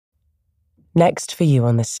Next for you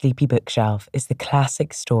on the Sleepy Bookshelf is the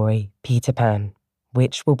classic story Peter Pan,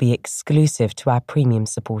 which will be exclusive to our premium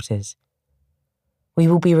supporters. We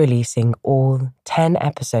will be releasing all 10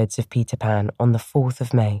 episodes of Peter Pan on the 4th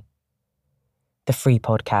of May. The free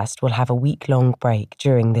podcast will have a week-long break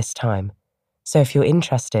during this time, so if you're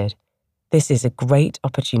interested, this is a great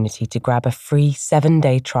opportunity to grab a free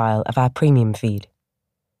 7-day trial of our premium feed.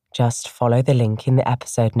 Just follow the link in the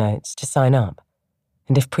episode notes to sign up,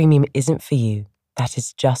 and if premium isn't for you, that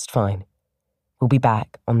is just fine. We'll be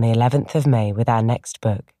back on the 11th of May with our next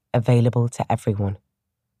book, available to everyone.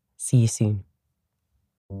 See you soon.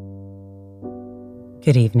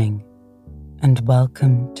 Good evening, and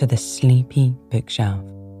welcome to the Sleepy Bookshelf,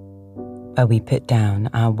 where we put down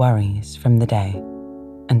our worries from the day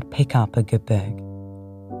and pick up a good book.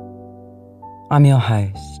 I'm your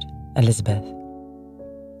host, Elizabeth.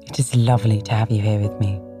 It is lovely to have you here with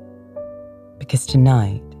me, because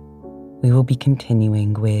tonight we will be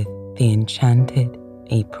continuing with the Enchanted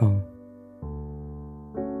April.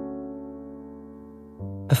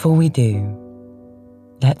 Before we do,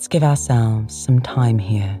 let's give ourselves some time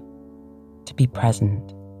here to be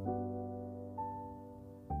present.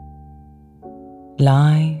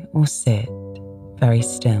 Lie or sit very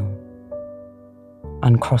still,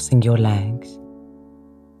 uncrossing your legs,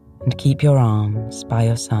 and keep your arms by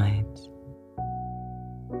your sides.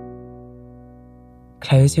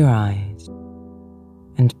 Close your eyes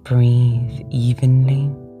and breathe evenly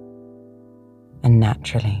and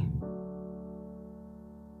naturally.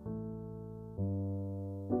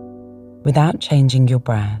 Without changing your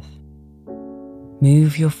breath,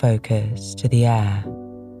 move your focus to the air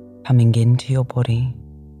coming into your body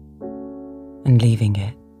and leaving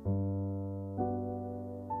it.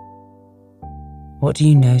 What do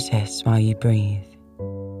you notice while you breathe?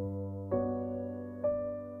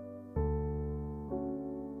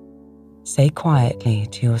 Say quietly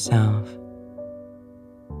to yourself,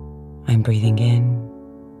 I'm breathing in,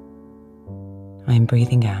 I'm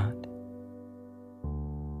breathing out.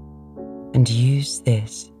 And use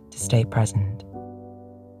this to stay present.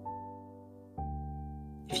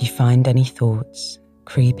 If you find any thoughts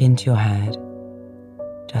creep into your head,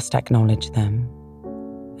 just acknowledge them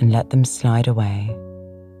and let them slide away,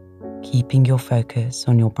 keeping your focus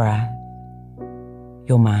on your breath,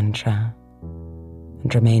 your mantra,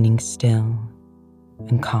 and remaining still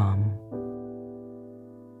and calm.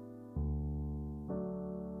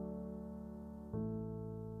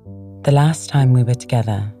 The last time we were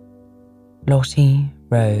together, Lottie,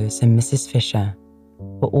 Rose, and Mrs. Fisher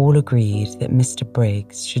were all agreed that Mr.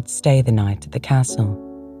 Briggs should stay the night at the castle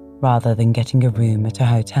rather than getting a room at a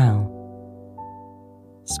hotel.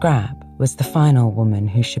 Scrap was the final woman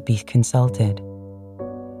who should be consulted.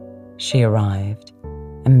 She arrived,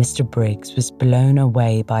 and Mr. Briggs was blown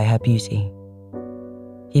away by her beauty.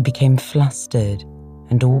 He became flustered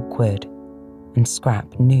and awkward, and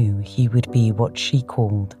Scrap knew he would be what she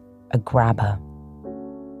called a grabber.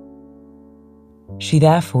 She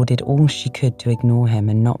therefore did all she could to ignore him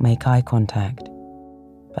and not make eye contact.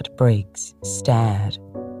 But Briggs stared,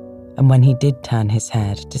 and when he did turn his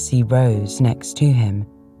head to see Rose next to him,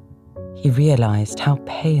 he realized how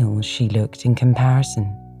pale she looked in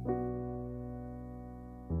comparison.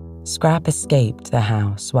 Scrap escaped the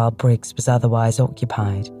house while Briggs was otherwise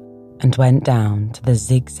occupied and went down to the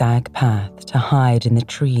zigzag path to hide in the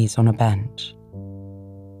trees on a bench.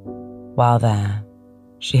 While there,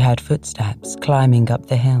 she heard footsteps climbing up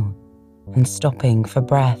the hill and stopping for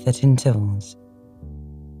breath at intervals.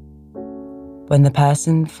 When the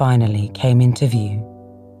person finally came into view,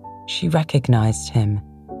 she recognized him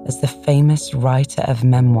as the famous writer of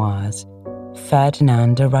memoirs,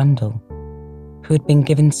 Ferdinand Arundel, who had been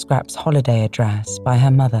given Scrap's holiday address by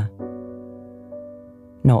her mother.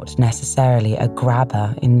 Not necessarily a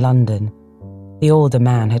grabber in London, the older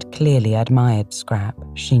man had clearly admired Scrap,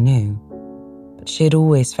 she knew, but she had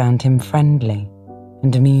always found him friendly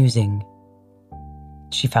and amusing.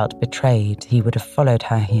 She felt betrayed he would have followed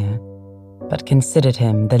her here, but considered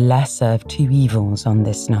him the lesser of two evils on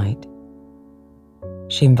this night.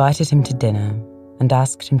 She invited him to dinner and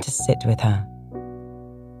asked him to sit with her.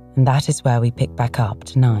 And that is where we pick back up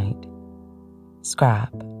tonight.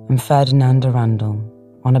 Scrap and Ferdinand Arundel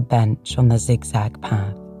on a bench on the zigzag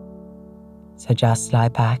path. So just lie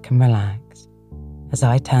back and relax as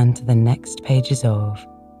I turn to the next pages of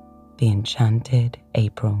The Enchanted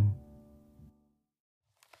April.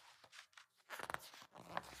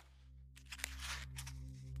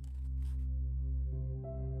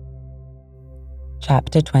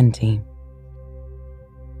 Chapter 20.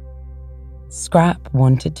 Scrap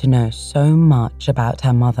wanted to know so much about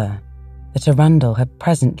her mother that Arundel had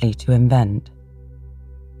presently to invent.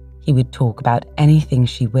 He would talk about anything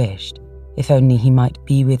she wished, if only he might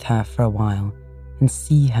be with her for a while and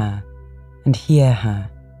see her and hear her.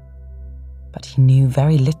 But he knew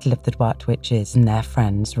very little of the Droitwiches and their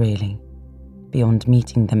friends, really, beyond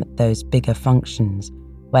meeting them at those bigger functions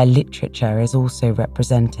where literature is also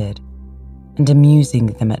represented, and amusing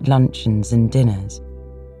them at luncheons and dinners.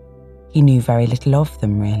 He knew very little of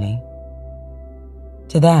them, really.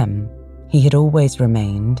 To them, he had always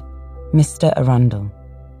remained Mr. Arundel.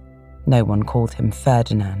 No one called him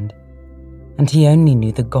Ferdinand, and he only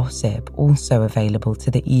knew the gossip also available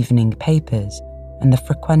to the evening papers and the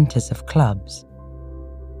frequenters of clubs.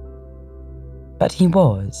 But he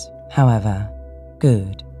was, however,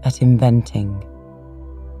 good at inventing.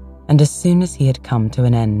 And as soon as he had come to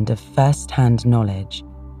an end of first-hand knowledge,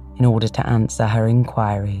 in order to answer her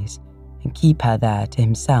inquiries and keep her there to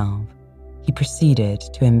himself, he proceeded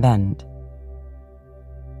to invent.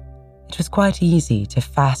 It was quite easy to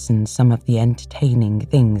fasten some of the entertaining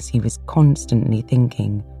things he was constantly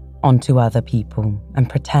thinking onto other people and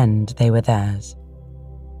pretend they were theirs.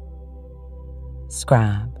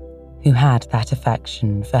 Scrap, who had that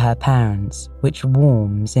affection for her parents which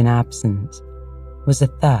warms in absence, was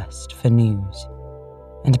athirst for news,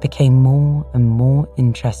 and became more and more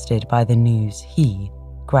interested by the news he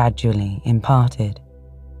gradually imparted.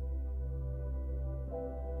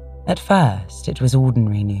 At first it was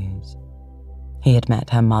ordinary news. He had met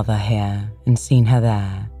her mother here and seen her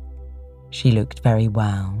there. She looked very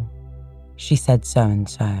well. She said so and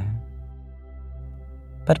so.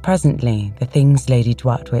 But presently the things Lady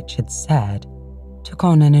Droitwich had said took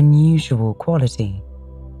on an unusual quality.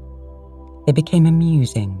 They became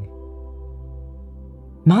amusing.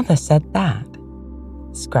 "Mother said that,"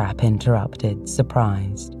 Scrap interrupted,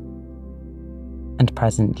 surprised. And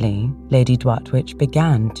presently Lady Droitwich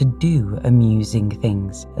began to do amusing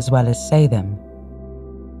things as well as say them.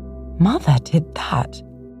 "Mother did that?"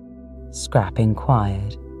 Scrap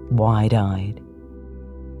inquired, wide-eyed.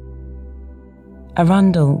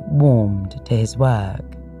 Arundel warmed to his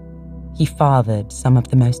work. He fathered some of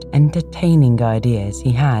the most entertaining ideas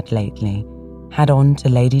he had lately had on to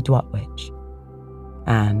Lady Droitwich,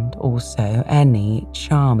 and also any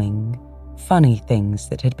charming, funny things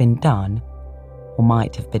that had been done, or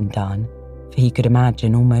might have been done, for he could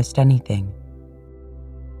imagine almost anything.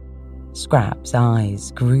 Scrap's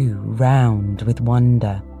eyes grew round with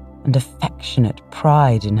wonder and affectionate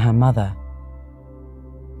pride in her mother.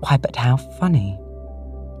 Why, but how funny!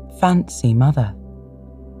 Fancy mother!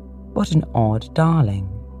 What an odd darling!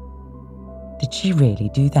 Did she really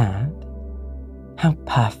do that? How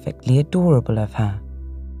perfectly adorable of her!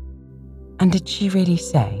 And did she really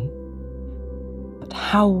say? But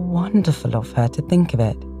how wonderful of her to think of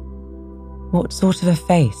it! What sort of a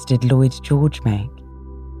face did Lloyd George make?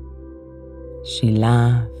 She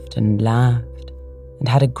laughed and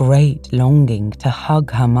had a great longing to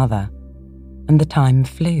hug her mother, and the time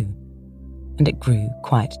flew, and it grew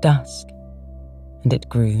quite dusk, and it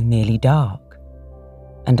grew nearly dark,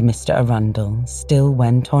 and Mr. Arundel still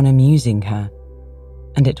went on amusing her,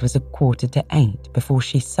 and it was 7:45 before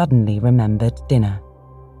she suddenly remembered dinner.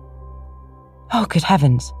 "Oh, good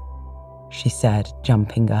heavens," she said,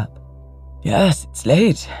 jumping up. "Yes, it's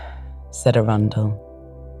late," said Arundel.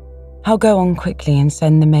 "I'll go on quickly and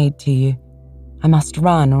send the maid to you. I must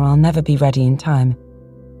run or I'll never be ready in time."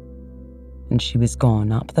 And she was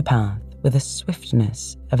gone up the path with the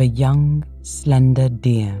swiftness of a young, slender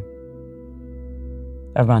deer.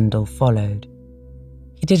 Arundel followed.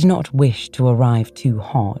 He did not wish to arrive too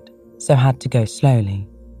hot, so had to go slowly.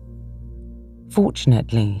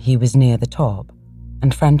 Fortunately, he was near the top,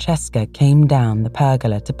 and Francesca came down the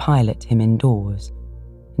pergola to pilot him indoors,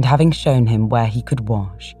 and having shown him where he could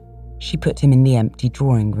wash, she put him in the empty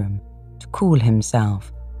drawing-room to cool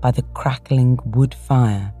himself by the crackling wood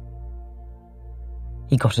fire.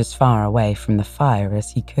 He got as far away from the fire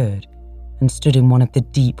as he could and stood in one of the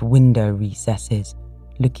deep window recesses,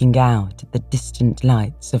 looking out at the distant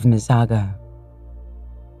lights of Mezzago.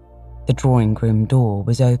 The drawing-room door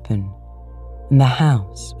was open, and the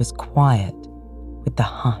house was quiet with the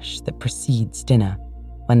hush that precedes dinner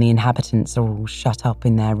when the inhabitants are all shut up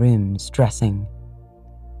in their rooms dressing.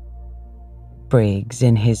 Briggs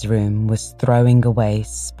in his room was throwing away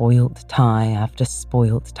spoilt tie after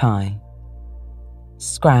spoilt tie.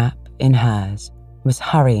 Scrap in hers was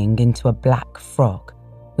hurrying into a black frock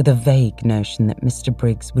with a vague notion that Mr.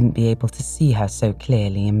 Briggs wouldn't be able to see her so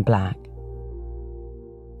clearly in black.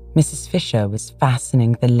 Mrs. Fisher was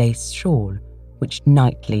fastening the lace shawl which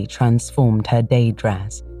nightly transformed her day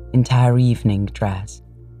dress into her evening dress,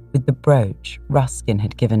 with the brooch Ruskin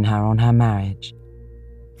had given her on her marriage,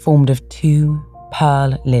 formed of 2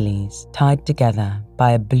 pearl lilies tied together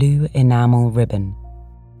by a blue enamel ribbon,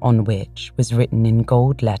 on which was written in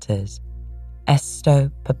gold letters,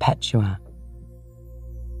 Esto Perpetua.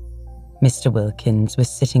 Mr. Wilkins was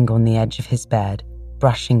sitting on the edge of his bed,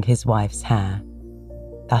 brushing his wife's hair.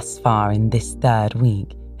 Thus far in this 3rd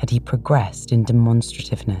week had he progressed in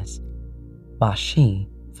demonstrativeness, while she,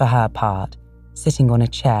 for her part, sitting on a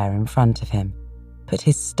chair in front of him, put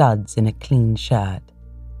his studs in a clean shirt.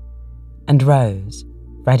 And Rose,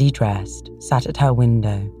 ready dressed, sat at her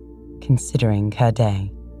window, considering her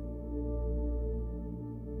day.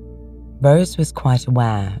 Rose was quite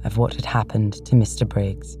aware of what had happened to Mr.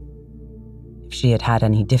 Briggs. If she had had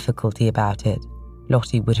any difficulty about it,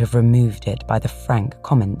 Lottie would have removed it by the frank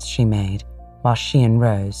comments she made while she and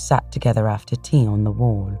Rose sat together after tea on the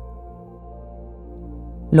wall.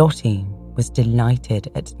 Lottie was delighted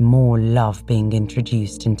at more love being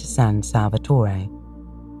introduced into San Salvatore,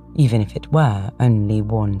 even if it were only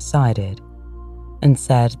one-sided, and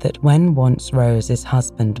said that when once Rose's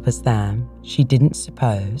husband was there, she didn't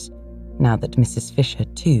suppose, now that Mrs. Fisher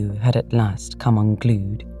too had at last come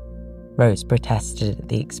unglued. Rose protested at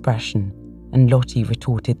the expression, and Lottie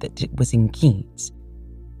retorted that it was in Keats.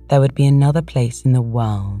 There would be another place in the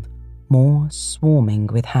world more swarming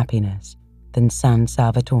with happiness than San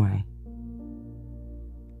Salvatore.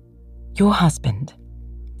 "Your husband,"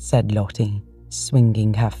 said Lottie,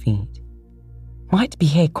 swinging her feet, "might be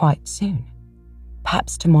here quite soon.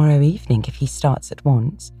 Perhaps tomorrow evening if he starts at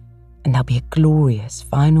once, and there'll be a glorious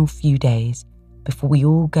final few days before we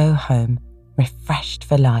all go home refreshed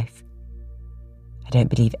for life. I don't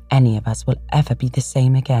believe any of us will ever be the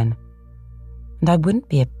same again, and I wouldn't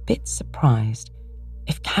be a bit surprised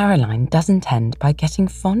if Caroline doesn't end by getting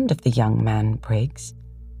fond of the young man, Briggs.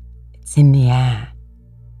 It's in the air.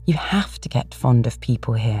 You have to get fond of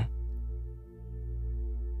people here."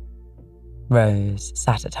 Rose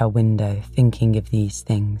sat at her window thinking of these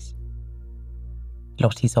things.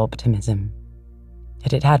 Lottie's optimism,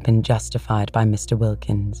 that it had been justified by Mr.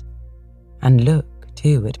 Wilkins, and look,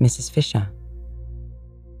 too, at Mrs. Fisher.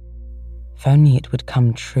 If only it would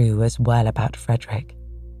come true as well about Frederick.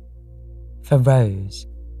 For Rose,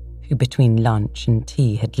 who between lunch and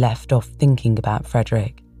tea had left off thinking about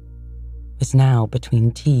Frederick, was now between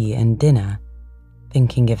tea and dinner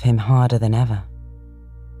thinking of him harder than ever.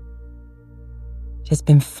 It has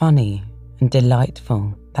been funny and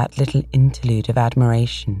delightful, that little interlude of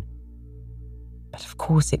admiration, but of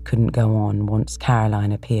course it couldn't go on once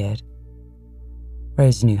Caroline appeared.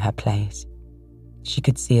 Rose knew her place. She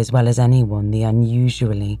could see as well as anyone the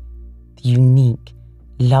unique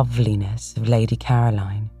loveliness of Lady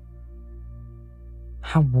Caroline.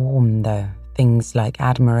 How warm, though, things like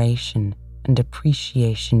admiration and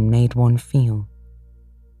appreciation made one feel.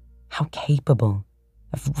 How capable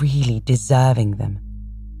of really deserving them.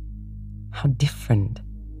 How different,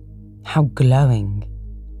 how glowing.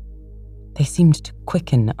 They seemed to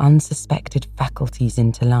quicken unsuspected faculties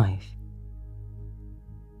into life.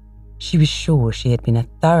 She was sure she had been a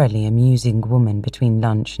thoroughly amusing woman between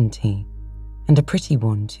lunch and tea, and a pretty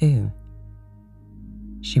one too.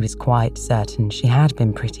 She was quite certain she had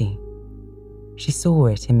been pretty. She saw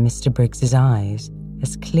it in Mr. Briggs's eyes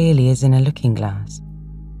as clearly as in a looking glass.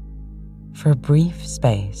 For a brief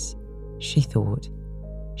space, she thought,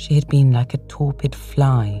 she had been like a torpid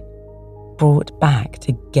fly, brought back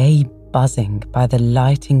to gay buzzing by the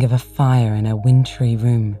lighting of a fire in a wintry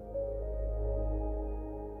room.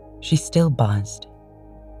 She still buzzed.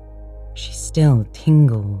 She still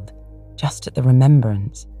tingled just at the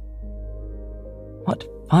remembrance. What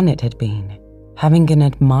fun it had been, having an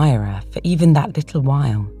admirer for even that little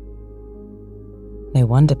while. No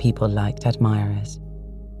wonder people liked admirers.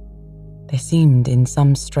 They seemed in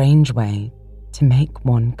some strange way to make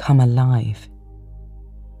one come alive.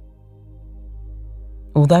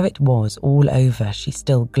 Although it was all over, she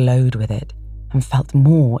still glowed with it and felt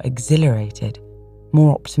more exhilarated,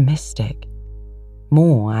 more optimistic,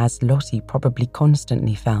 more, as Lottie probably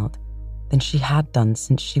constantly felt, than she had done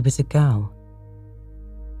since she was a girl.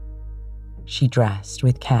 She dressed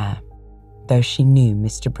with care, though she knew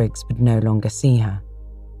Mr. Briggs would no longer see her,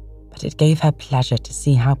 but it gave her pleasure to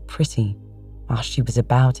see how pretty, while she was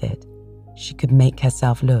about it, she could make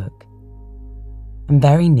herself look. And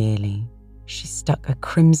very nearly, she stuck a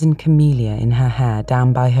crimson camellia in her hair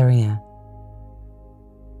down by her ear.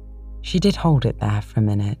 She did hold it there for a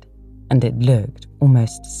minute, and it looked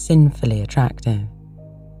almost sinfully attractive,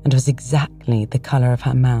 and was exactly the colour of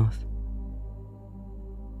her mouth.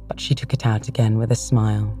 But she took it out again with a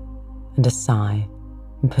smile and a sigh,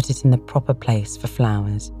 and put it in the proper place for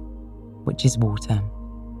flowers, which is water.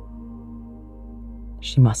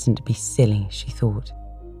 She mustn't be silly, she thought.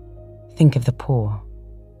 Think of the poor.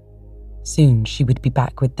 Soon she would be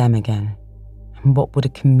back with them again, and what would a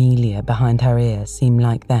camellia behind her ear seem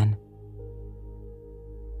like then?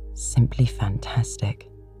 Simply fantastic.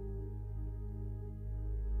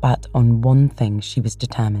 But on one thing she was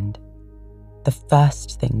determined. The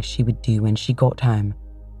first thing she would do when she got home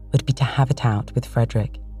would be to have it out with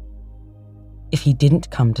Frederick. If he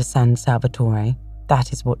didn't come to San Salvatore,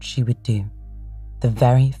 that is what she would do. The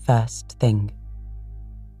very first thing.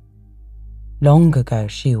 Long ago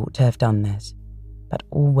she ought to have done this, but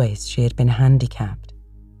always she had been handicapped.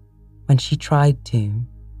 When she tried to,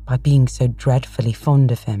 by being so dreadfully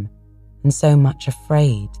fond of him, and so much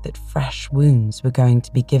afraid that fresh wounds were going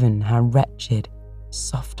to be given her wretched,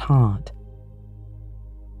 soft heart.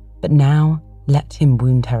 But now let him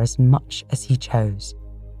wound her as much as he chose,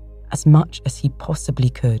 as much as he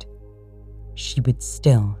possibly could. She would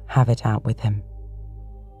still have it out with him.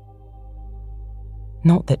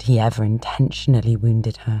 Not that he ever intentionally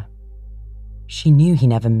wounded her. She knew he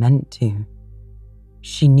never meant to.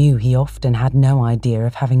 She knew he often had no idea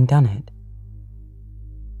of having done it.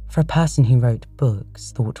 For a person who wrote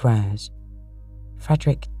books, thought Rose,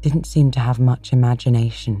 Frederick didn't seem to have much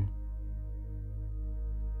imagination.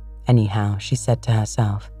 Anyhow, she said to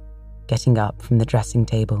herself, getting up from the dressing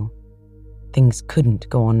table, things couldn't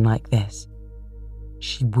go on like this.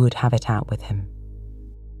 She would have it out with him.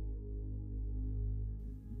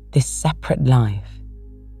 This separate life,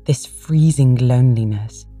 this freezing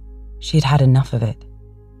loneliness, she had had enough of it.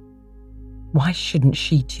 Why shouldn't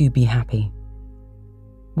she too be happy?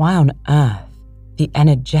 Why on earth the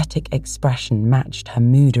energetic expression matched her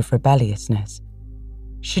mood of rebelliousness?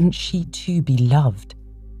 Shouldn't she too be loved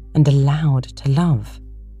and allowed to love?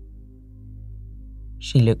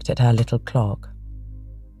 She looked at her little clock.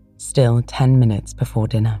 Still 10 minutes before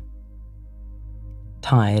dinner.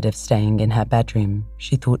 Tired of staying in her bedroom,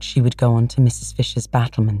 she thought she would go on to Mrs. Fisher's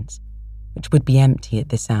battlements, which would be empty at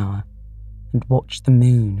this hour, and watch the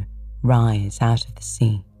moon rise out of the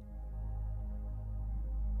sea.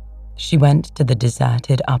 She went to the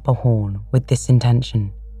deserted upper hall with this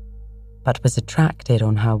intention, but was attracted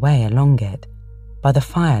on her way along it by the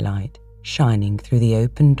firelight shining through the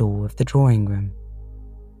open door of the drawing room.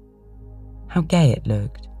 How gay it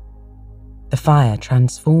looked. The fire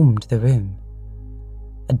transformed the room.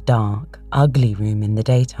 A dark, ugly room in the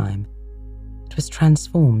daytime, it was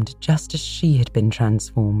transformed just as she had been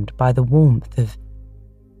transformed by the warmth of...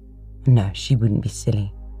 No, she wouldn't be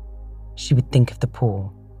silly. She would think of the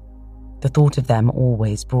poor. The thought of them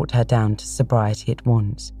always brought her down to sobriety at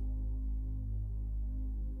once.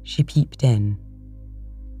 She peeped in.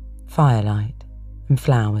 Firelight and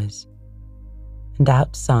flowers. And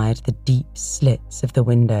outside the deep slits of the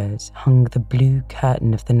windows hung the blue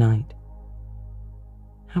curtain of the night.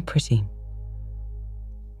 How pretty.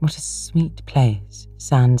 What a sweet place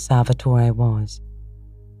San Salvatore was.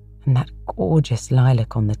 And that gorgeous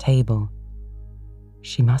lilac on the table.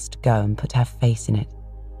 She must go and put her face in it.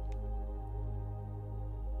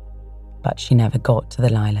 But she never got to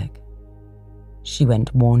the lilac. She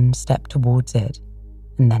went one step towards it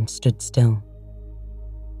and then stood still.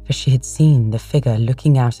 For she had seen the figure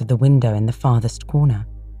looking out of the window in the farthest corner.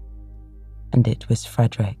 And it was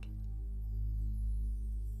Frederick.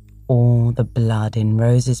 All the blood in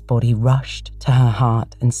Rose's body rushed to her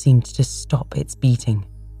heart and seemed to stop its beating.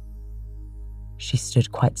 She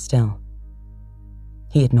stood quite still.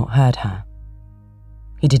 He had not heard her.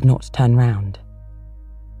 He did not turn round.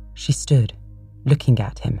 She stood, looking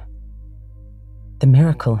at him. The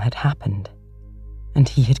miracle had happened, and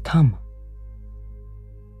he had come.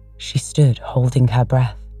 She stood, holding her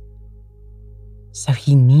breath. So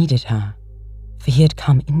he needed her, for he had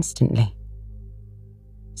come instantly.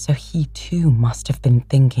 So he too must have been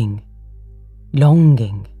thinking,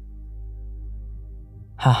 longing.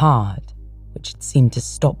 Her heart, which had seemed to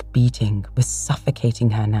stop beating, was suffocating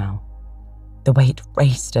her now, the way it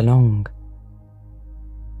raced along.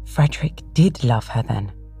 Frederick did love her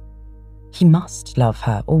then. He must love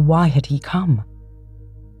her, or why had he come?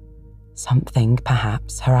 Something,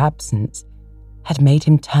 perhaps her absence, had made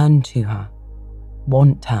him turn to her,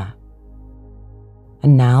 want her.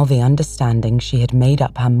 And now the understanding she had made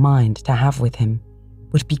up her mind to have with him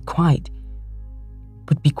would be quite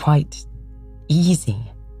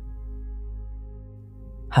easy.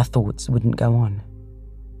 Her thoughts wouldn't go on.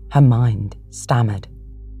 Her mind stammered.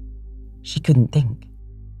 She couldn't think.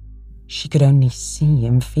 She could only see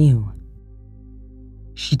and feel.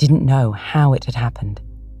 She didn't know how it had happened.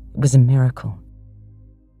 It was a miracle.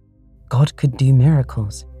 God could do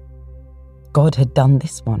miracles. God had done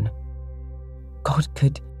this one. God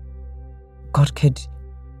could...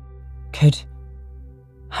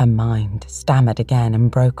 Her mind stammered again and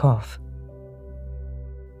broke off.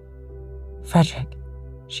 Frederick,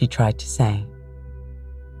 she tried to say.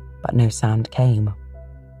 But no sound came,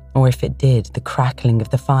 or if it did, the crackling of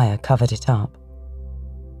the fire covered it up.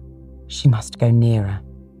 She must go nearer.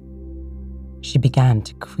 She began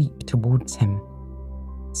to creep towards him,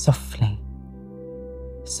 softly,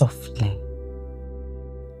 softly.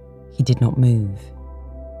 He did not move.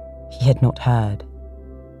 He had not heard.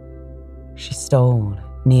 She stole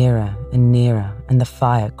nearer and nearer, and the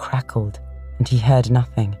fire crackled, and he heard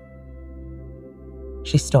nothing.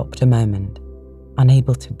 She stopped a moment,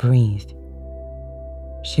 unable to breathe.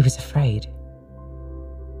 She was afraid.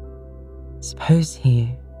 Suppose he...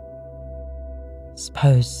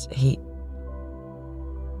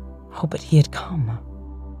 Oh, but he had come.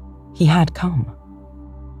 He had come.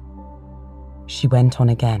 She went on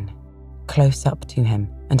again, close up to him,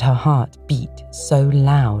 and her heart beat so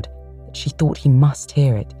loud that she thought he must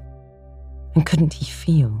hear it. And couldn't he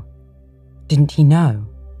feel? Didn't he know?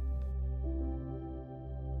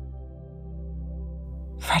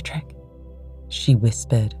 Frederick, she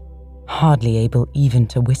whispered, hardly able even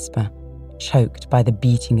to whisper, choked by the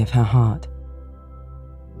beating of her heart.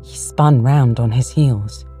 He spun round on his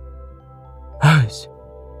heels. Rose,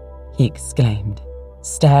 he exclaimed,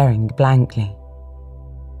 staring blankly.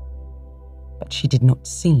 But she did not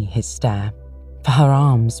see his stare, for her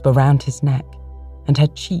arms were round his neck, and her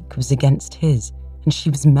cheek was against his, and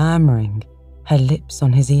she was murmuring, her lips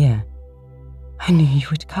on his ear. I knew you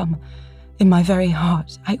would come. In my very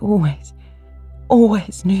heart, I always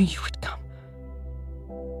knew you would come.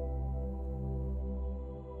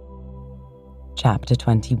 Chapter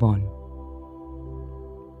 21.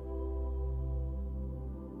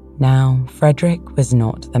 Now, Frederick was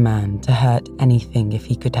not the man to hurt anything if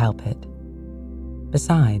he could help it.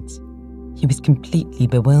 Besides, he was completely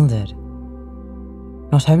bewildered.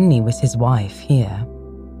 Not only was his wife here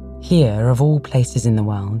of all places in the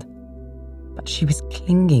world, but she was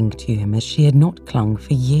clinging to him as she had not clung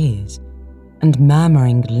for years, and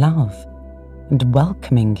murmuring love and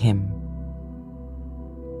welcoming him.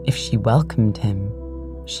 If she welcomed him,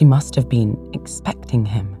 she must have been expecting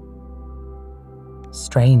him.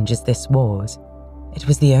 Strange as this was, it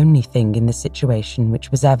was the only thing in the situation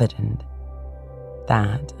which was evident.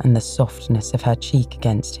 That and the softness of her cheek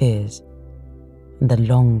against his, and the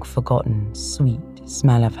long-forgotten, sweet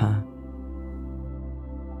smell of her.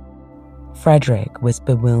 Frederick was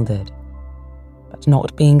bewildered, but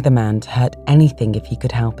not being the man to hurt anything if he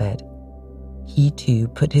could help it, he too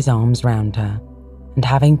put his arms round her, and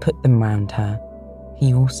having put them round her,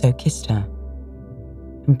 he also kissed her.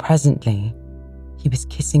 And presently, he was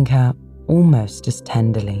kissing her almost as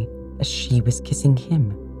tenderly as she was kissing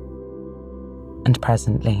him. And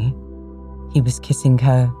presently, he was kissing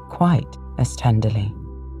her quite as tenderly.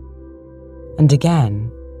 And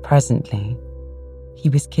again, presently, he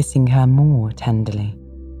was kissing her more tenderly,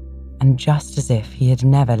 and just as if he had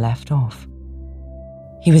never left off.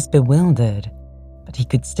 He was bewildered, but he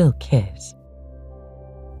could still kiss.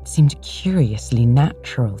 It seemed curiously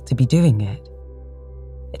natural to be doing it.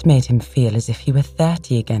 It made him feel as if he were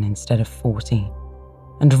 30 again instead of 40,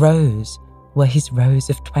 and Rose were his Rose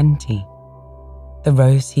of 20, the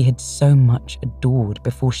Rose he had so much adored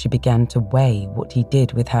before she began to weigh what he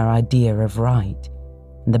did with her idea of right,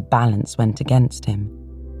 and the balance went against him,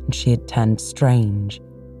 and she had turned strange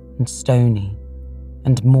and stony,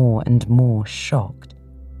 and more shocked,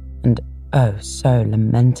 and oh so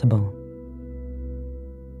lamentable.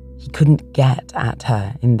 He couldn't get at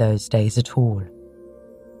her in those days at all.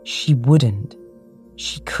 She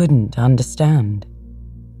couldn't understand.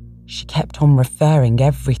 She kept on referring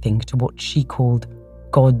everything to what she called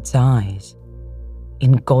God's eyes.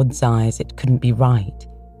 In God's eyes, it couldn't be right.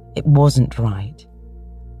 It wasn't right.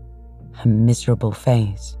 Her miserable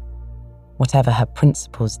face. Whatever her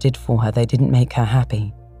principles did for her, they didn't make her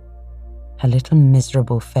happy. Her little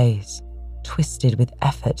miserable face, twisted with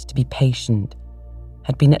effort to be patient,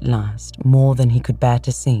 had been at last more than he could bear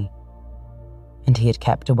to see, and he had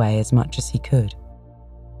kept away as much as he could.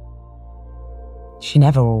 She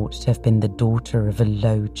never ought to have been the daughter of a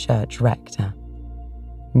low church rector.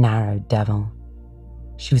 Narrow devil.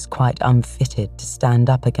 She was quite unfitted to stand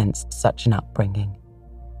up against such an upbringing.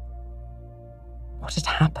 What had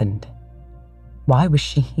happened? Why was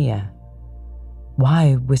she here?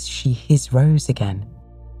 Why was she his Rose again?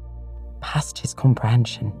 Past his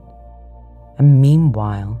comprehension. And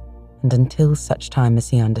meanwhile, and until such time as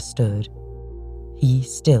he understood, he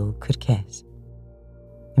still could kiss.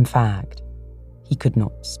 In fact, he could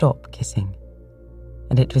not stop kissing.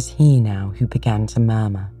 and it was he now who began to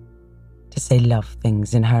murmur, to say love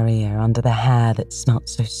things in her ear under the hair that smelt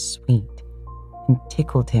so sweet and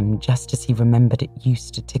tickled him just as he remembered it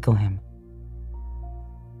used to tickle him.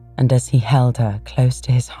 And as he held her close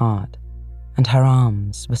to his heart and her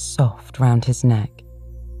arms were soft round his neck,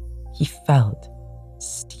 he felt,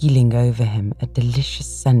 stealing over him, a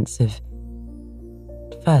delicious sense of—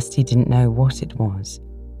 at first he didn't know what it was,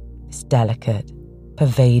 this delicate,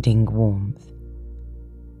 pervading warmth.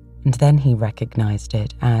 And then he recognized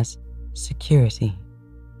it as security.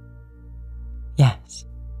 Yes,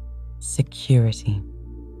 security.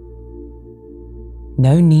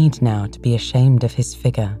 No need now to be ashamed of his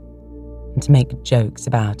figure and to make jokes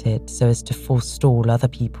about it so as to forestall other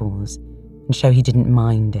people's and show he didn't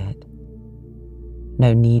mind it.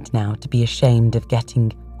 No need now to be ashamed of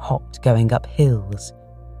getting hot going up hills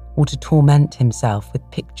or to torment himself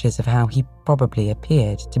with pictures of how he probably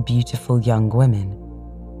appeared to beautiful young women.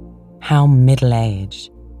 How middle-aged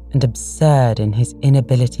and absurd in his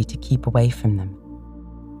inability to keep away from them.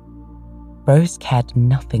 Rose cared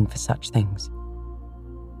nothing for such things.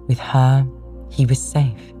 With her, he was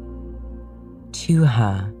safe. To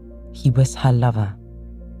her, he was her lover,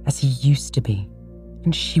 as he used to be,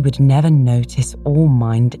 and she would never notice or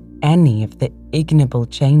mind any of the ignoble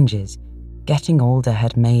changes getting older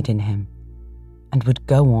had made in him, and would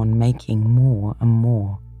go on making more and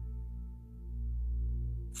more.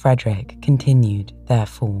 Frederick continued,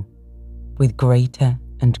 therefore, with greater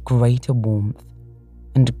and greater warmth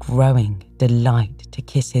and growing delight to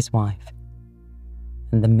kiss his wife,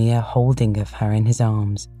 and the mere holding of her in his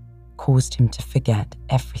arms caused him to forget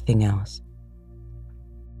everything else.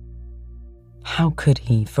 How could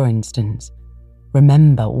he, for instance,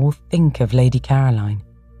 remember or think of Lady Caroline,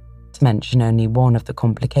 to mention only one of the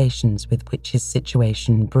complications with which his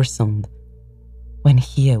situation bristled, when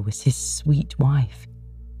here was his sweet wife,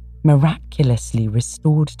 miraculously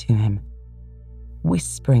restored to him,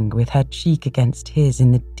 whispering with her cheek against his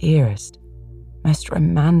in the dearest, most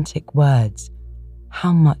romantic words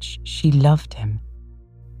how much she loved him,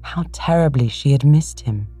 how terribly she had missed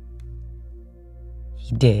him.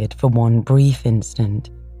 He did, for one brief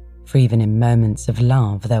instant, for even in moments of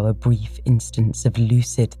love there were brief instants of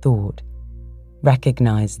lucid thought,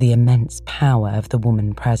 recognize the immense power of the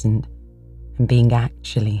woman present, and being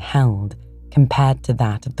actually held compared to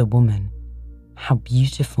that of the woman, how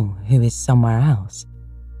beautiful who is somewhere else.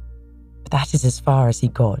 But that is as far as he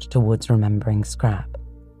got towards remembering Scrap.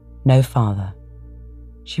 No farther.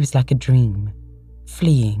 She was like a dream,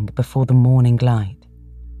 fleeing before the morning light.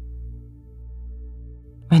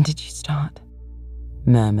 "When did you start?"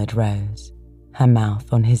 murmured Rose, her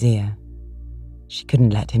mouth on his ear. She couldn't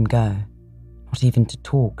let him go. Not even to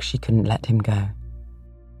talk she couldn't let him go.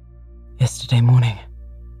 "Yesterday morning,"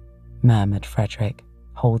 murmured Frederick,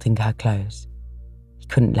 holding her close. He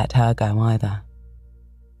couldn't let her go either.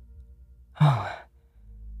 "Oh,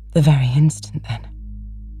 the very instant then,"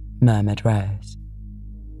 murmured Rose.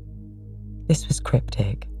 This was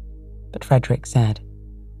cryptic, but Frederick said,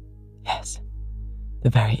 "Yes, the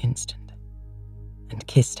very instant," and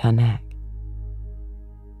kissed her neck.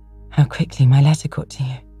 "How quickly my letter got to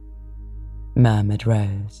you," murmured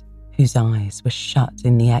Rose, whose eyes were shut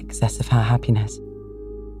in the excess of her happiness.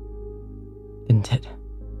 "Didn't it?"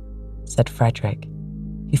 said Frederick,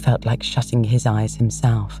 who felt like shutting his eyes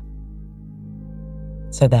himself.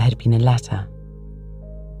 So there had been a letter.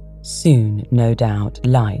 Soon, no doubt,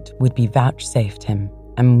 light would be vouchsafed him,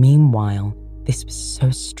 and meanwhile, this was so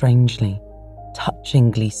strangely,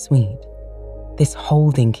 touchingly sweet, this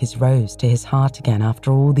holding his Rose to his heart again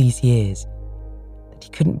after all these years, that he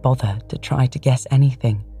couldn't bother to try to guess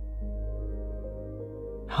anything.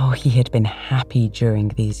 Oh, he had been happy during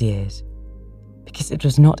these years, because it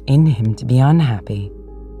was not in him to be unhappy.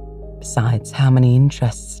 Besides, how many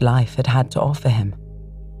interests life had had to offer him,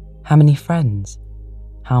 how many friends,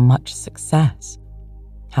 how much success,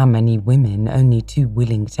 how many women only too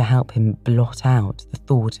willing to help him blot out the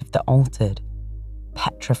thought of the altered,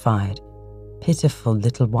 petrified, pitiful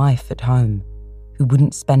little wife at home who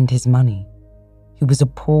wouldn't spend his money, who was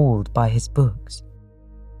appalled by his books,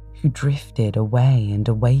 who drifted away and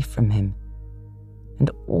away from him, and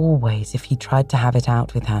always, if he tried to have it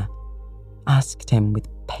out with her, asked him with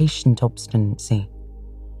patient obstinacy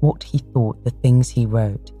what he thought the things he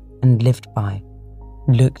wrote and lived by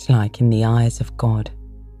looked like in the eyes of God.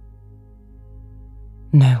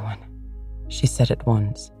 "No one," she said at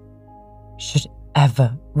once, "should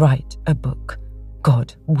ever write a book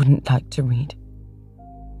God wouldn't like to read.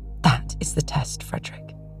 That is the test,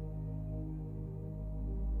 Frederick."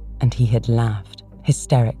 And he had laughed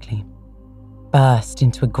hysterically. burst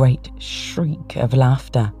into a great shriek of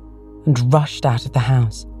laughter and rushed out of the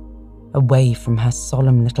house, away from her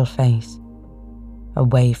solemn little face,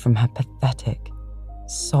 away from her pathetic,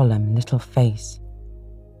 solemn little face.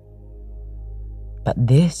 But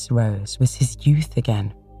this Rose was his youth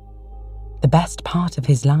again, the best part of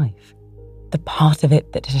his life, the part of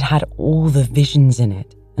it that had had all the visions in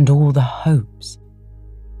it and all the hopes.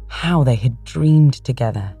 How they had dreamed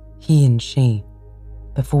together, he and she,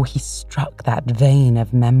 before he struck that vein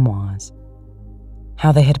of memoirs.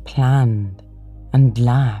 How they had planned and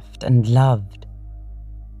laughed and loved.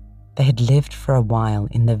 They had lived for a while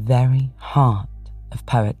in the very heart of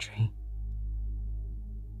poetry.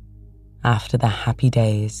 After the happy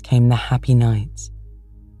days came the happy nights,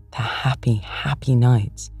 the happy, happy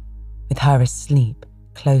nights, with her asleep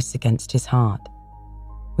close against his heart,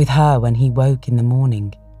 with her when he woke in the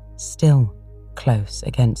morning, still close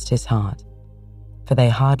against his heart, for they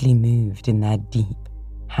hardly moved in their deep,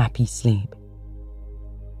 happy sleep.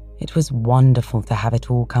 It was wonderful to have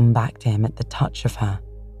it all come back to him at the touch of her,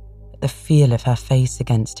 at the feel of her face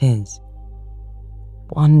against his.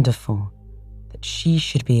 Wonderful that she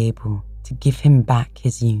should be able to give him back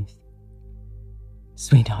his youth.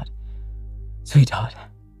 "Sweetheart, sweetheart,"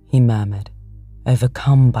 he murmured,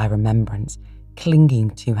 overcome by remembrance,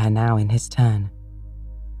 clinging to her now in his turn.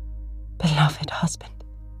 "Beloved husband,"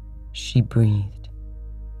 she breathed.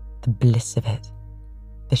 The bliss of it,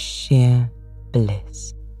 the sheer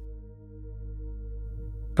bliss.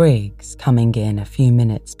 Briggs, coming in a few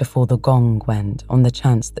minutes before the gong went on the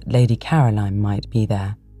chance that Lady Caroline might be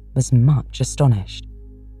there, was much astonished.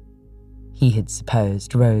 He had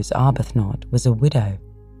supposed Rose Arbuthnot was a widow,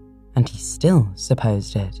 and he still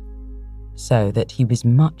supposed it, so that he was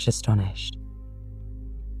much astonished.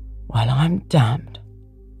 "Well, I'm damned,"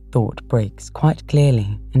 thought Briggs quite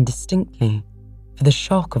clearly and distinctly, for the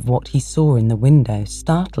shock of what he saw in the window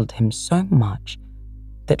startled him so much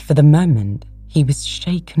that for the moment he was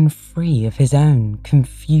shaken free of his own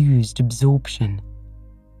confused absorption.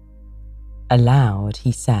 Aloud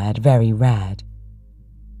he said, very red,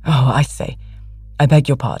 "Oh, I say, I beg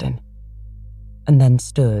your pardon," and then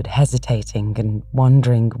stood hesitating and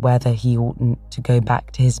wondering whether he oughtn't to go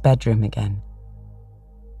back to his bedroom again.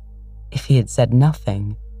 If he had said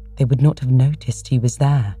nothing, they would not have noticed he was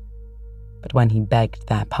there. But when he begged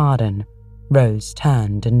their pardon, Rose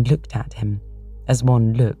turned and looked at him, as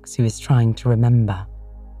one looks who is trying to remember,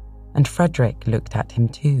 and Frederick looked at him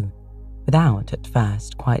too, without at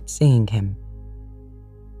first quite seeing him.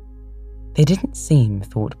 They didn't seem,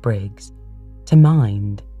 thought Briggs, to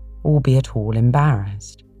mind or be at all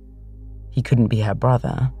embarrassed. He couldn't be her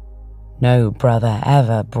brother. No brother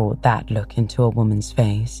ever brought that look into a woman's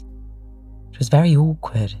face. It was very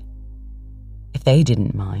awkward. If they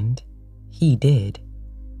didn't mind, he did.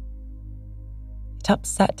 It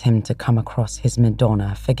upset him to come across his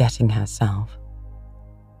Madonna forgetting herself.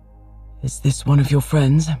 "Is this one of your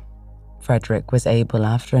friends?" Frederick was able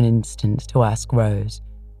after an instant to ask Rose,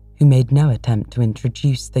 who made no attempt to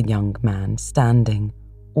introduce the young man standing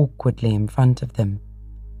awkwardly in front of them,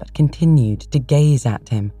 but continued to gaze at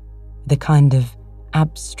him with a kind of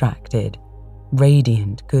abstracted,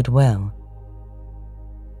 radiant goodwill.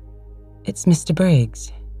 "It's Mr.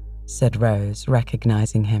 Briggs," said Rose,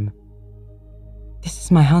 recognizing him. "This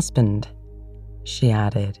is my husband," she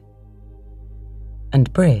added.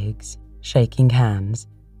 And Briggs, shaking hands,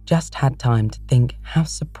 just had time to think how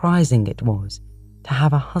surprising it was to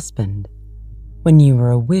have a husband when you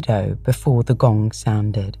were a widow before the gong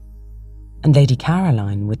sounded, and Lady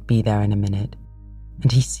Caroline would be there in a minute,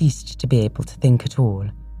 and he ceased to be able to think at all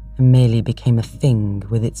and merely became a thing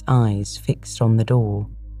with its eyes fixed on the door.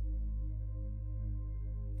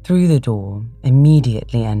 Through the door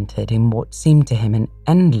immediately entered in what seemed to him an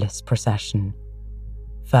endless procession.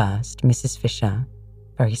 First, Mrs. Fisher,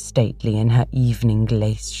 very stately in her evening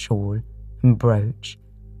lace shawl and brooch,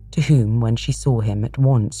 to whom, when she saw him, at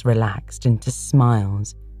once relaxed into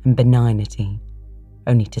smiles and benignity,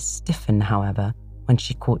 only to stiffen, however, when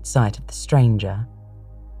she caught sight of the stranger.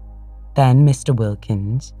 Then Mr.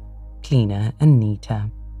 Wilkins, cleaner and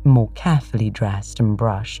neater, more carefully dressed and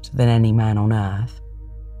brushed than any man on earth.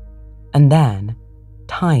 And then,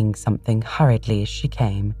 tying something hurriedly as she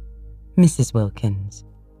came, Mrs. Wilkins.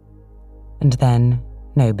 And then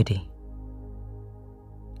nobody.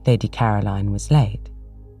 Lady Caroline was late.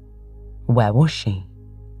 Where was she?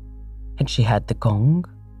 Had she heard the gong?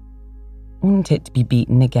 Oughtn't it to be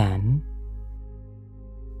beaten again?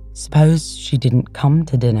 Suppose she didn't come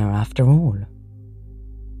to dinner after all?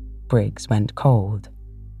 Briggs went cold.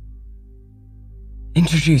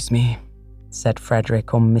 "Introduce me," said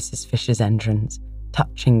Frederick on Mrs. Fisher's entrance,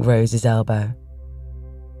 touching Rose's elbow.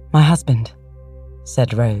 "My husband,"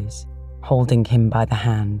 said Rose, holding him by the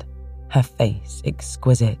hand, her face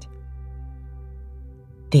exquisite.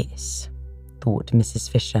 "This," thought Mrs.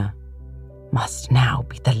 Fisher, "must now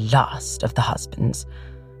be the last of the husbands,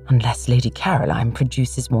 unless Lady Caroline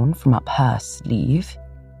produces one from up her sleeve."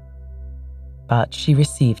 But she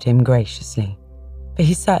received him graciously, for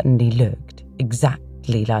he certainly looked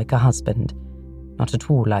exactly like a husband, not at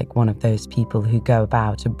all like one of those people who go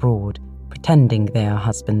about abroad pretending they are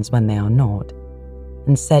husbands when they are not,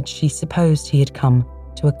 and said she supposed he had come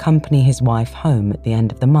to accompany his wife home at the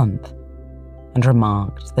end of the month, and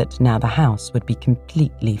remarked that now the house would be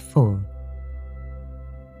completely full.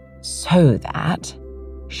 "So that,"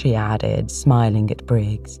 she added, smiling at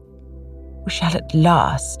Briggs, "we shall at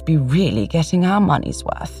last be really getting our money's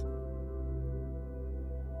worth."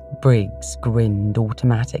 Briggs grinned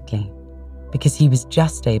automatically, because he was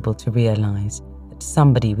just able to realise that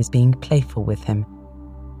somebody was being playful with him,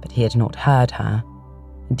 but he had not heard her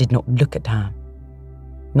and did not look at her.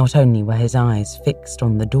 Not only were his eyes fixed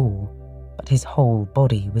on the door, but his whole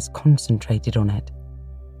body was concentrated on it.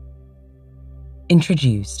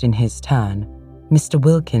 Introduced in his turn, Mr.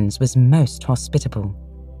 Wilkins was most hospitable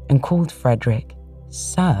and called Frederick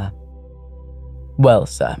Sir. "Well,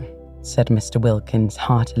 sir," said Mr. Wilkins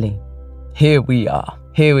heartily, here we are.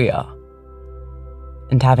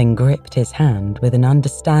 And having gripped his hand with an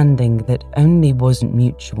understanding that only wasn't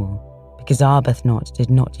mutual, because Arbuthnot did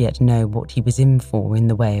not yet know what he was in for in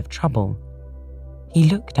the way of trouble, he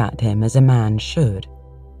looked at him as a man should,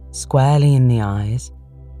 squarely in the eyes,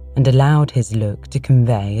 and allowed his look to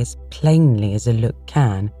convey as plainly as a look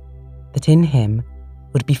can that in him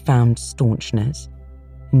would be found staunchness,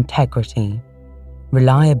 integrity,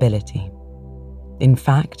 reliability, in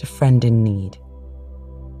fact, a friend in need.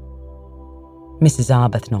 Mrs.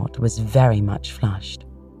 Arbuthnot was very much flushed.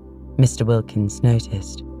 Mr. Wilkins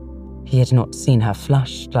noticed. He had not seen her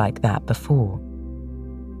flushed like that before.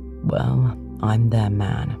 "Well, I'm their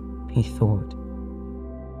man," he thought.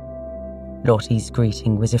 Lottie's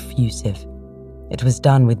greeting was effusive. It was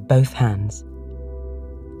done with both hands.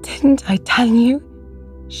 "Didn't I tell you?"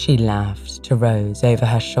 she laughed to Rose over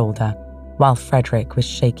her shoulder, while Frederick was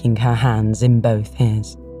shaking her hands in both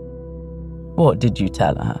his. "What did you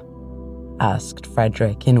tell her?" asked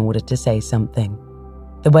Frederick in order to say something.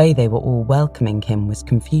 The way they were all welcoming him was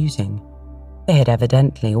confusing. They had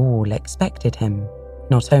evidently all expected him,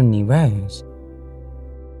 not only Rose.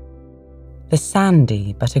 The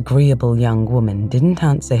sandy but agreeable young woman didn't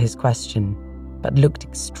answer his question, but looked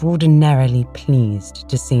extraordinarily pleased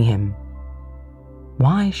to see him.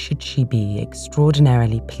 Why should she be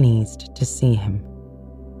extraordinarily pleased to see him?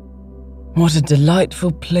 "What a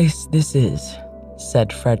delightful place this is,"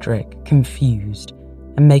 said Frederick, confused,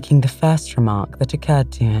 and making the first remark that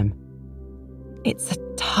occurred to him. "It's a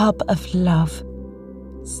tub of love,"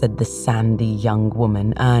 said the sandy young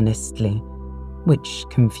woman earnestly, which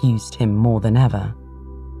confused him more than ever.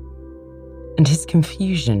 And his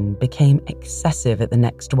confusion became excessive at the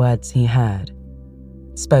next words he heard,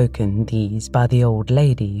 spoken these by the old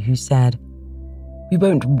lady who said, "We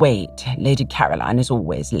won't wait, Lady Caroline is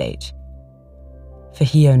always late." For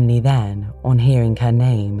he only then, on hearing her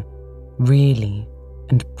name, really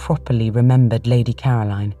and properly remembered Lady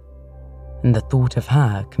Caroline, and the thought of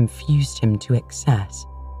her confused him to excess.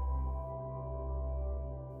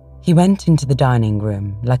 He went into the dining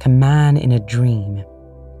room like a man in a dream.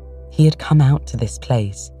 He had come out to this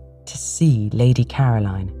place to see Lady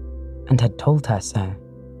Caroline, and had told her so.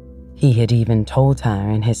 He had even told her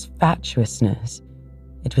in his fatuousness,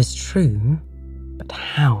 it was true, but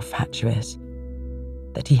how fatuous,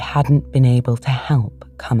 that he hadn't been able to help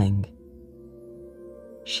coming.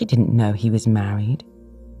 She didn't know he was married.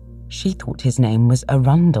 She thought his name was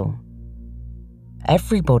Arundel.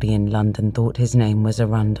 Everybody in London thought his name was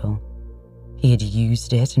Arundel. He had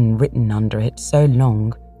used it and written under it so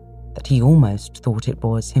long that he almost thought it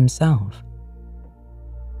was himself.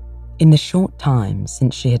 In the short time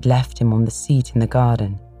since she had left him on the seat in the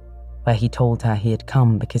garden, where he told her he had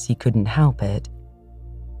come because he couldn't help it,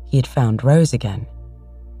 he had found Rose again,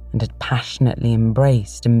 and had passionately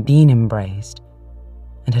embraced and been embraced,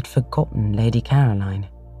 and had forgotten Lady Caroline.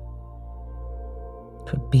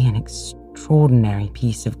 It would be an extraordinary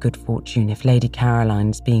piece of good fortune if Lady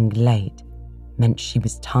Caroline's being late meant she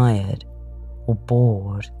was tired or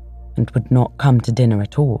bored and would not come to dinner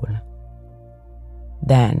at all.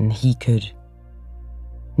 Then he could...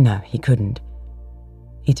 No, he couldn't.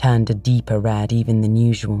 He turned a deeper red even than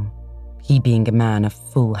usual, he being a man of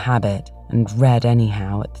full habit and red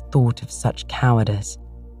anyhow at the thought of such cowardice.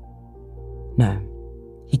 No,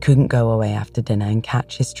 He couldn't go away after dinner and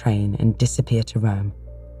catch his train and disappear to Rome.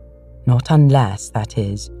 Not unless, that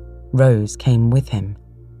is, Rose came with him.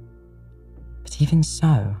 But even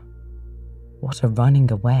so, what a running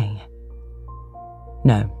away.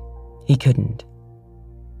 No, he couldn't.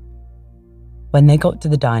 When they got to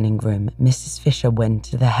the dining room, Mrs. Fisher went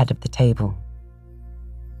to the head of the table.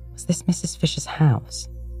 Was this Mrs. Fisher's house?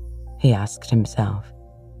 He asked himself.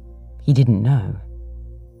 He didn't know.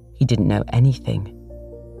 He didn't know anything.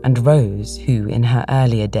 And Rose, who in her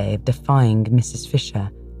earlier day of defying Mrs. Fisher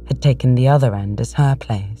had taken the other end as her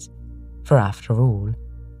place, for after all,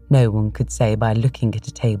 no one could say by looking at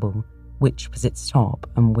a table which was its top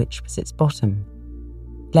and which was its bottom,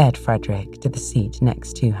 led Frederick to the seat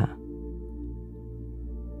next to her.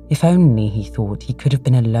 If only, he thought, he could have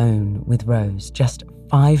been alone with Rose, just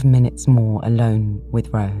 5 minutes more alone with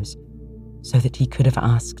Rose, so that he could have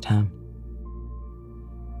asked her.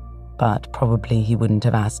 But probably he wouldn't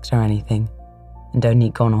have asked her anything, and only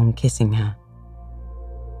gone on kissing her.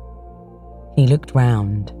 He looked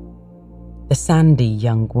round. The sandy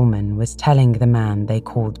young woman was telling the man they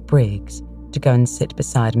called Briggs to go and sit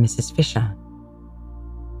beside Mrs. Fisher.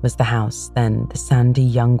 Was the house then the sandy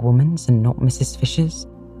young woman's and not Mrs. Fisher's?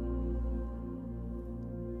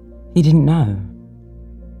 He didn't know.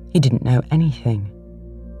 He didn't know anything.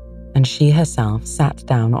 And she herself sat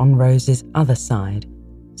down on Rose's other side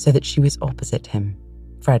so that she was opposite him,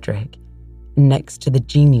 Frederick, next to the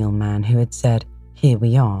genial man who had said, "Here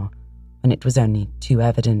we are," when it was only too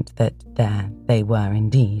evident that there they were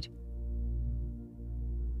indeed.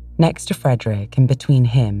 Next to Frederick and between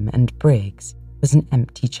him and Briggs was an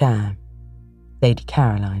empty chair, Lady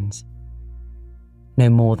Caroline's. No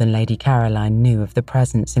more than Lady Caroline knew of the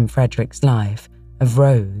presence in Frederick's life of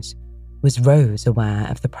Rose, was Rose aware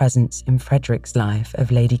of the presence in Frederick's life of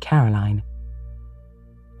Lady Caroline.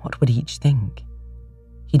 What would each think?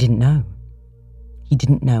 He didn't know. He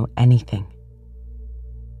didn't know anything.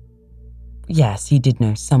 Yes, he did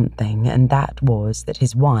know something, and that was that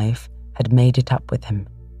his wife had made it up with him,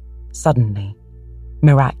 suddenly,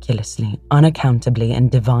 miraculously, unaccountably, and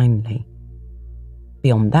divinely.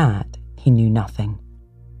 Beyond that, he knew nothing.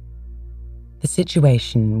 The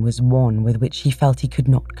situation was one with which he felt he could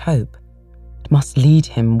not cope. It must lead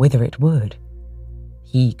him whither it would.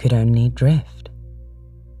 He could only drift.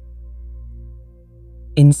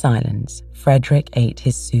 In silence, Frederick ate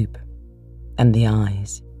his soup, and the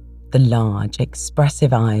eyes, the large,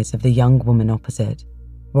 expressive eyes of the young woman opposite,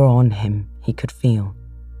 were on him, he could feel,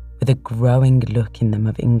 with a growing look in them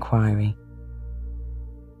of inquiry.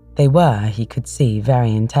 They were, he could see,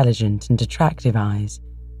 very intelligent and attractive eyes,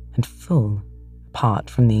 and full, apart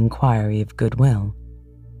from the inquiry of goodwill.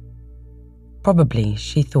 Probably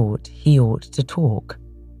she thought he ought to talk,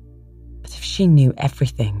 but if she knew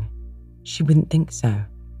everything, she wouldn't think so.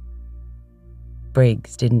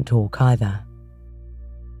 Briggs didn't talk either.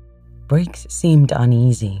 Briggs seemed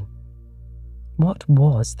uneasy. What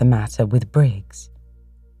was the matter with Briggs?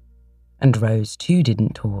 And Rose too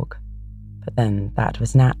didn't talk, but then that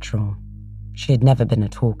was natural. She had never been a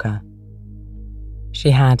talker.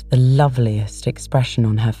 She had the loveliest expression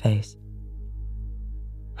on her face.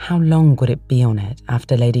 How long would it be on it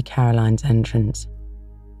after Lady Caroline's entrance?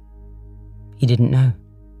 He didn't know.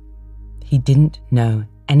 He didn't know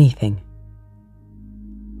anything.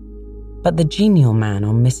 But the genial man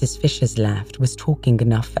on Mrs. Fisher's left was talking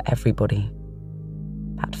enough for everybody.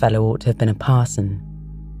 That fellow ought to have been a parson.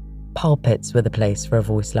 Pulpits were the place for a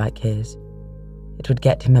voice like his. It would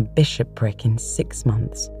get him a bishopric in 6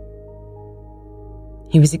 months.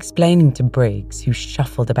 He was explaining to Briggs, who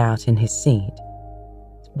shuffled about in his seat.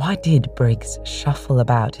 Why did Briggs shuffle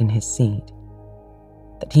about in his seat?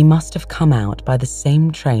 That he must have come out by the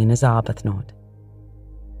same train as Arbuthnot.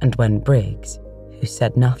 And when Briggs, who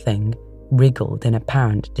said nothing, wriggled in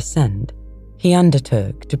apparent dissent, he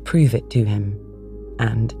undertook to prove it to him,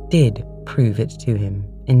 and did prove it to him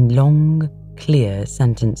in long, clear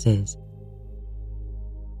sentences.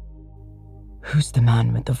 "Who's the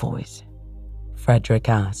man with the voice?" Frederick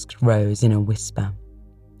asked Rose in a whisper,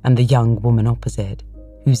 and the young woman opposite,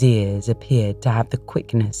 whose ears appeared to have the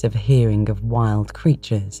quickness of hearing of wild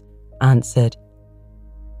creatures, answered,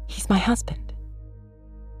 "He's my husband."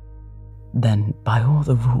 "Then, by all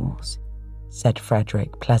the rules," said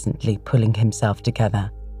Frederick, pleasantly pulling himself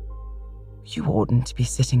together, "you oughtn't to be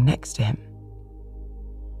sitting next to him."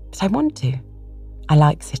 "But I want to. I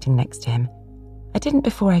like sitting next to him. I didn't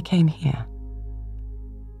before I came here."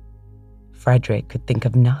 Frederick could think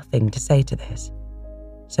of nothing to say to this,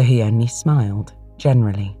 so he only smiled,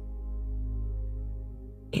 generally.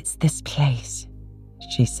 "It's this place,"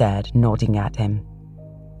 she said, nodding at him.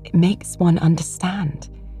 "It makes one understand.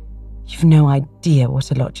 You've no idea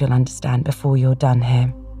what a lot you'll understand before you're done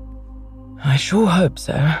here." "I sure hope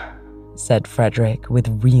so," said Frederick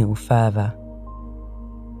with real fervour.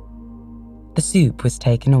 The soup was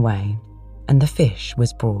taken away, and the fish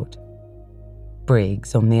was brought.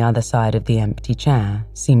 Briggs, on the other side of the empty chair,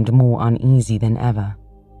 seemed more uneasy than ever.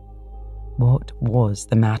 What was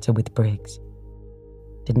the matter with Briggs?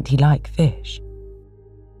 Didn't he like fish?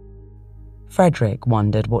 Frederick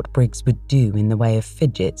wondered what Briggs would do in the way of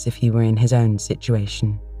fidgets if he were in his own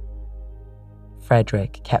situation.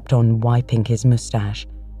 Frederick kept on wiping his moustache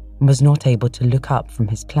and was not able to look up from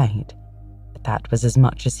his plate, but that was as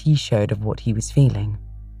much as he showed of what he was feeling.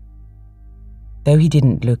 Though he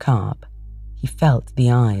didn't look up, he felt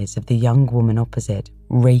the eyes of the young woman opposite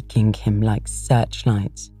raking him like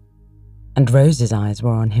searchlights. And Rose's eyes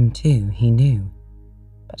were on him too, he knew,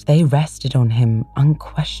 but they rested on him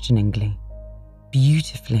unquestioningly,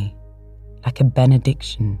 beautifully, like a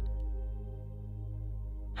benediction.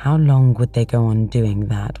 How long would they go on doing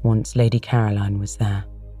that once Lady Caroline was there?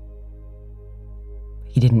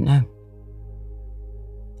 He didn't know.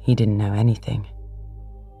 He didn't know anything.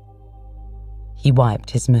 He wiped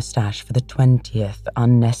his moustache for the 20th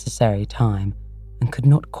unnecessary time and could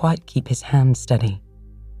not quite keep his hand steady,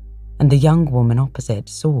 and the young woman opposite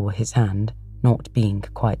saw his hand not being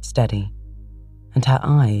quite steady, and her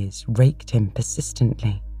eyes raked him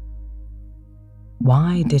persistently.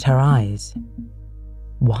 Why did her eyes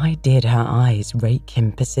rake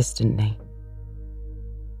him persistently?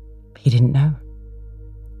 He didn't know.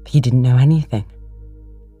 He didn't know anything.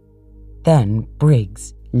 Then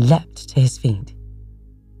Briggs leapt to his feet.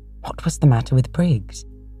 What was the matter with Briggs?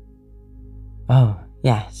 Oh,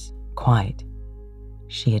 yes, quite.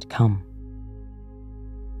 She had come.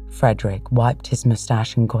 Frederick wiped his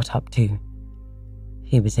moustache and got up too.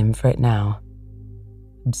 He was in for it now.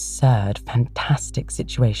 Absurd, fantastic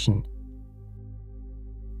situation.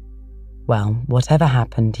 Well, whatever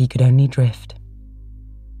happened, he could only drift.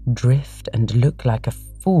 Drift and look like a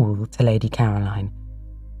fool to Lady Caroline,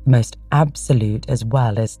 the most absolute as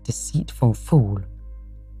well as deceitful fool.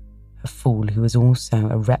 A fool who was also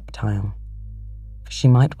a reptile, for she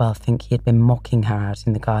might well think he had been mocking her out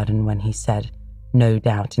in the garden when he said, no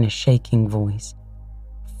doubt in a shaking voice,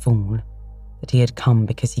 fool, that he had come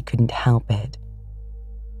because he couldn't help it.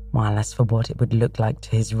 While as for what it would look like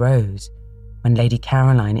to his Rose, when Lady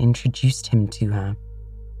Caroline introduced him to her,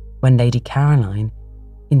 when Lady Caroline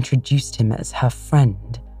introduced him as her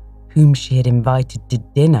friend, whom she had invited to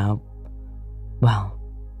dinner, well,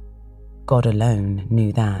 God alone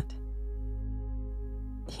knew that.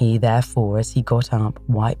 He, therefore, as he got up,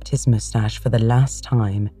 wiped his moustache for the last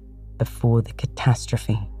time before the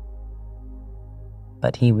catastrophe.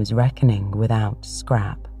 But he was reckoning without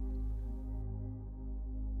Scrap.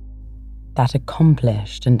 That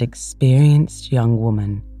accomplished and experienced young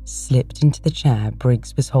woman slipped into the chair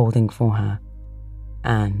Briggs was holding for her,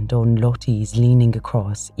 and on Lottie's leaning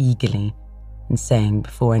across eagerly and saying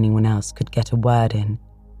before anyone else could get a word in,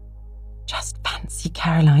 "Just fancy,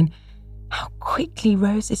 Caroline, how quickly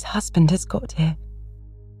Rose's husband has got here,"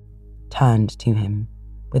 turned to him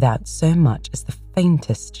without so much as the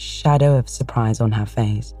faintest shadow of surprise on her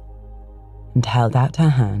face, and held out her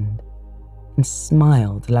hand and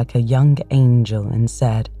smiled like a young angel and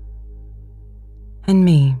said, "And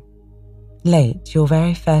me, late your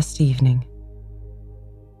very first evening."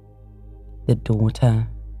 The daughter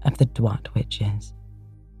of the Dwight witches.